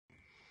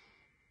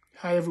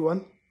Hi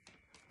everyone.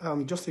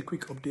 Just a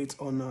quick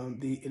update on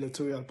the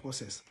electoral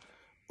process.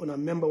 When a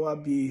member will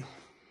be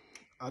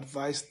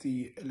advised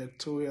the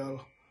electoral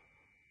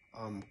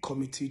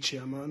committee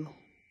chairman,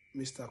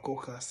 Mr.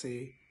 Coker,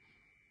 say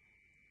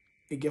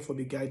it get for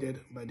be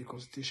guided by the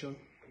constitution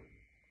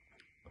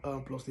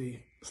plus the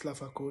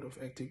SLFA code of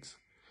ethics.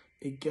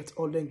 It gets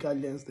all the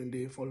guidelines then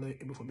they follow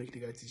able to make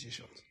the right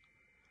decisions.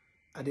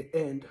 At the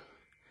end,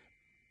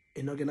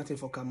 it not get nothing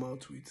for come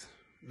out with.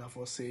 Now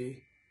for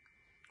say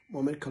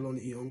Mohamed Kallon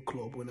in own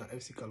club when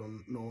FC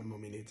Kallon no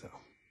nominator.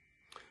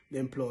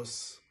 Then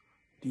plus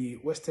the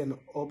Western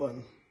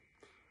Urban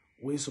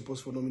way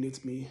supposed to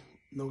nominate me,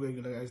 no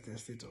regularize their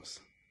status.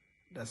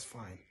 That's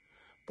fine.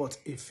 But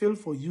it failed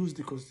for use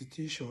the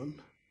constitution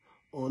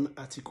on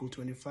Article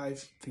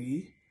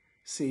 25(3)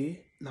 say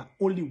now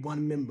only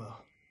one member,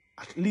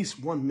 at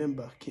least one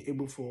member can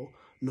able for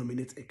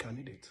nominate a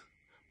candidate.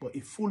 But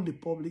it fooled the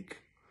public,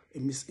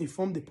 it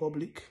misinformed the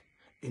public,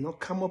 it not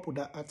come up with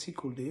that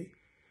article there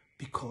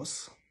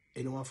because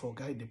it don't want to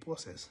guide the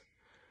process.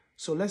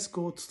 So let's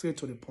go straight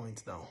to the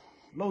point now.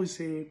 Now we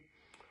say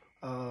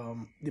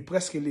the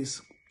press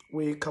release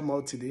will come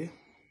out today.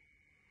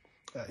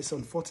 It's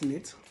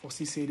unfortunate for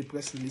say the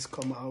press release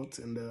come out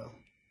and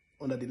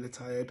under the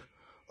letterhead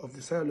of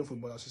the Sierra Leone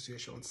Football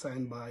Association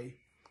signed by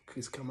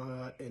Chris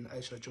Kamara and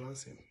Aisha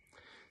Johnson.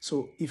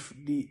 So if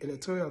the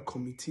Electoral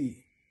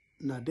Committee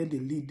now then they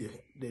lead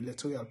the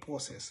electoral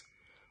process,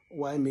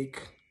 why make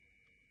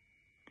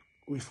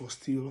we for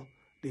still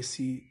they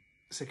see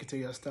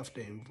secretarial staff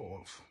they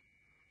involved?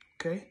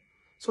 Okay,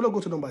 so let's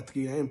go to number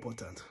 3. Very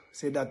important.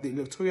 Say that the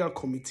Electoral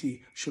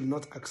Committee should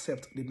not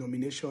accept the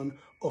nomination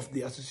of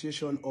the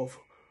Association of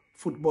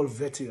Football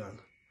Veteran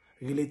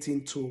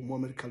relating to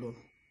Mohamed Kallon.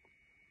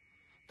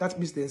 That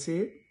means they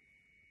say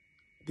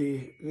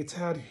the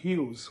retired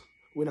heroes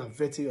when a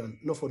veteran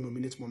not for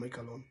nominate Mohamed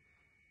Kallon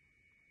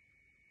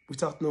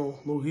without no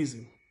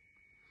reason.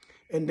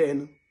 And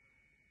then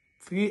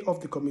 3 of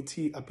the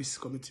committee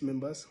APC committee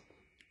members,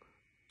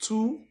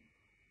 2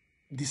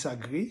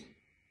 disagree,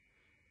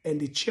 and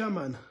the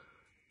chairman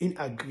in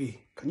agree.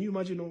 Can you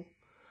imagine? No?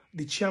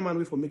 The chairman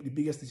will make the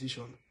biggest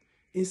decision.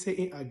 In say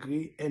in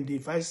agree, and the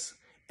vice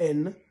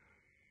and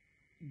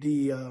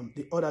the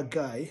other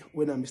guy,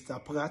 when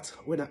Mr. Pratt,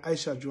 when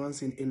Aisha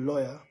Johnson, a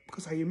lawyer,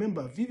 because I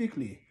remember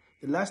vividly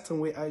the last time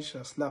where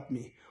Aisha slapped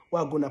me,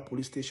 while going to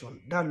police station,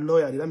 that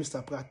lawyer, that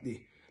Mr. Pratt,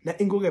 now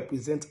he go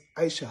represent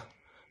Aisha,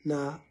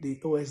 now the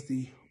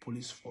OSD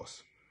police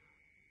force.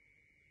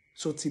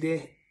 So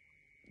today,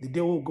 the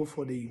day will go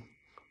for the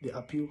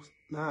appeals.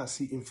 Now I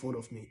see in front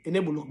of me.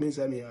 Enable look me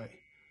inside my eye.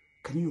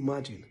 Can you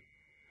imagine?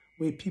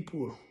 Where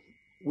people,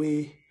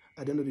 where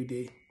at the end of the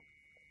day,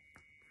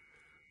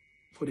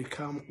 for they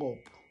come up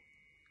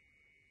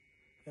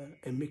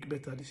and make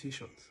better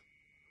decisions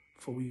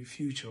for we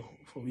future,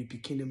 for we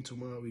picking them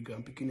tomorrow, we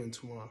grand picking them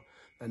tomorrow,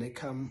 and they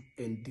come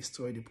and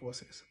destroy the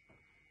process.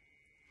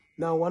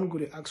 Now one go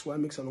to ask why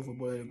make some of a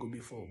boy go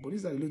before, but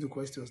these are the little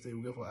questions that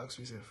you get for ask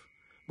yourself.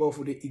 But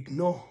if they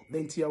ignore,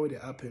 then see how they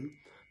happen.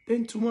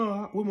 Then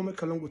tomorrow, when Mohamed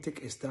Kallon will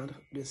take a stand,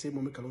 they say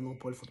Mohamed Kallon don't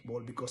play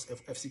football because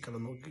FC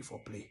Kallon not give for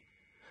play.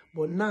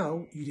 But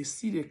now, you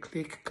see the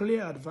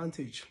clear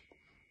advantage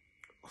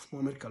of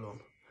Mohamed Kallon.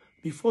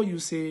 Before you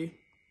say,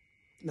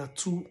 now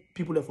 2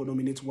 people that will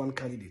nominate 1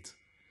 candidate.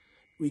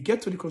 We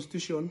get to the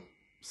constitution,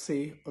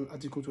 say, on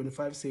Article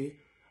 25, say,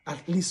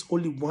 at least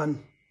only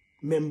 1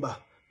 member,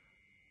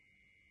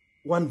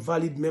 1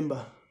 valid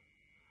member,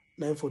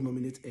 now for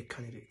nominate a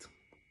candidate.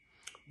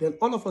 Then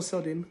all of a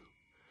sudden,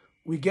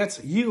 we get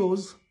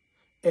heroes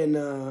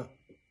and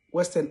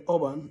Western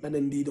Urban, and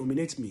then they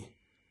nominate me.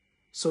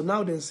 So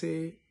now they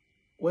say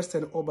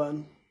Western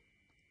Urban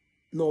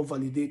no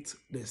validate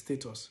their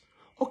status.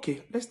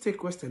 Okay, let's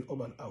take Western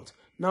Urban out.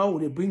 Now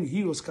they bring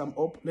heroes come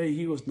up, let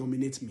heroes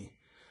nominate me.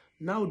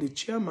 Now the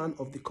chairman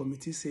of the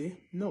committee say,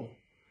 no,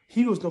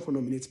 heroes not for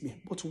nominate me.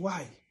 But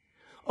why?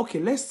 Okay,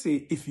 let's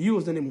say if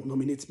heroes don't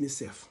nominate me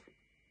safe,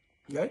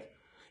 right?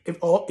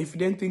 If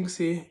then things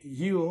say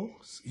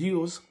heroes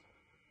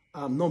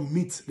not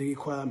meet the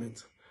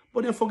requirement.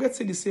 But then forget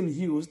say the same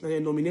heroes, then they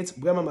nominate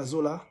Brahma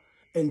Mazola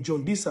and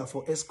John Disa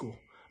for ESCO.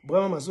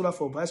 Brahma Mazola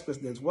for Vice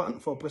President 1,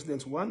 for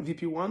President 1,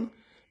 VP 1,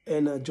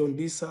 and John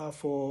Disa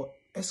for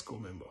ESCO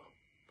member.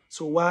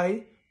 So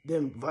why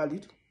them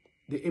valid?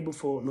 They're able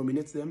for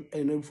nominate them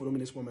and able for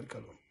nominate Mohamed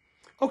Kallon.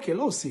 Okay,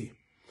 let's see.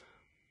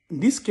 In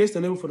this case,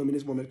 they're able for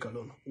nominate Mohamed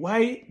Kallon.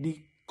 Why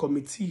the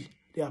committee,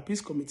 the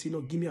appeals committee,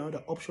 not give me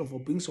another option for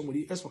bring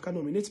somebody else for can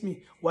nominate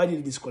me? Why did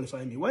they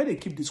disqualify me? Why they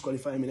keep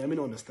disqualifying me? I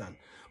mean, understand.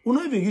 We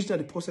not even reach that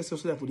the process so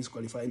that for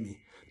disqualify me.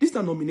 This is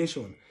a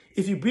nomination.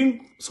 If you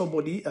bring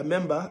somebody, a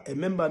member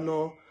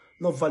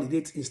not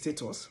validate in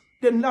status,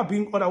 then now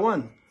bring other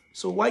one.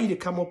 So why you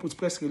come up with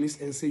press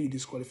release and say you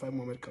disqualify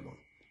Mohamed Kallon?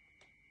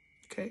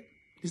 Okay,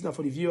 this is not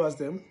for the viewers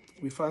them,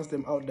 we fans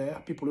them out there,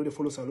 people who they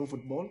follow Sierra Leone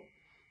football.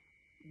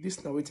 This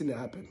is not waiting to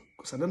happen.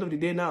 Because at the end of the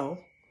day now,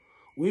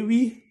 when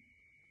we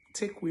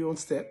take our own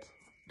step,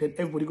 then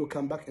everybody go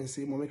come back and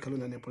say Mohamed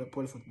Kallon and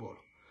play football.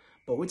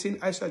 But within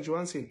Aisha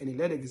Johansson and the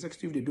led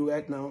executive they do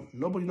right now,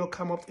 nobody not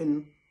come up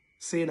and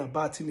saying a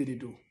bad thing that they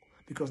do.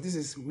 Because this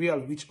is real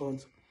witch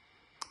hunt.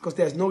 Because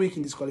there's no way you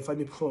can disqualify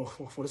me for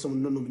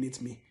someone not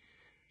nominate me.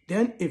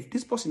 Then if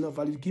this person not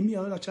valid, give me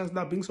another chance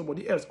that bring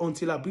somebody else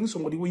until I bring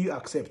somebody who you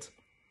accept.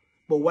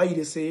 But why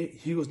they say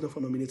heroes not for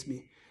nominate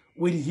me?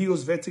 With the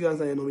heroes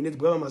veterans and nominate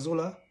Brahma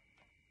Mazola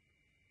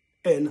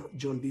and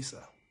John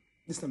Bisa.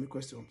 These are my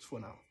questions for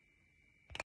now.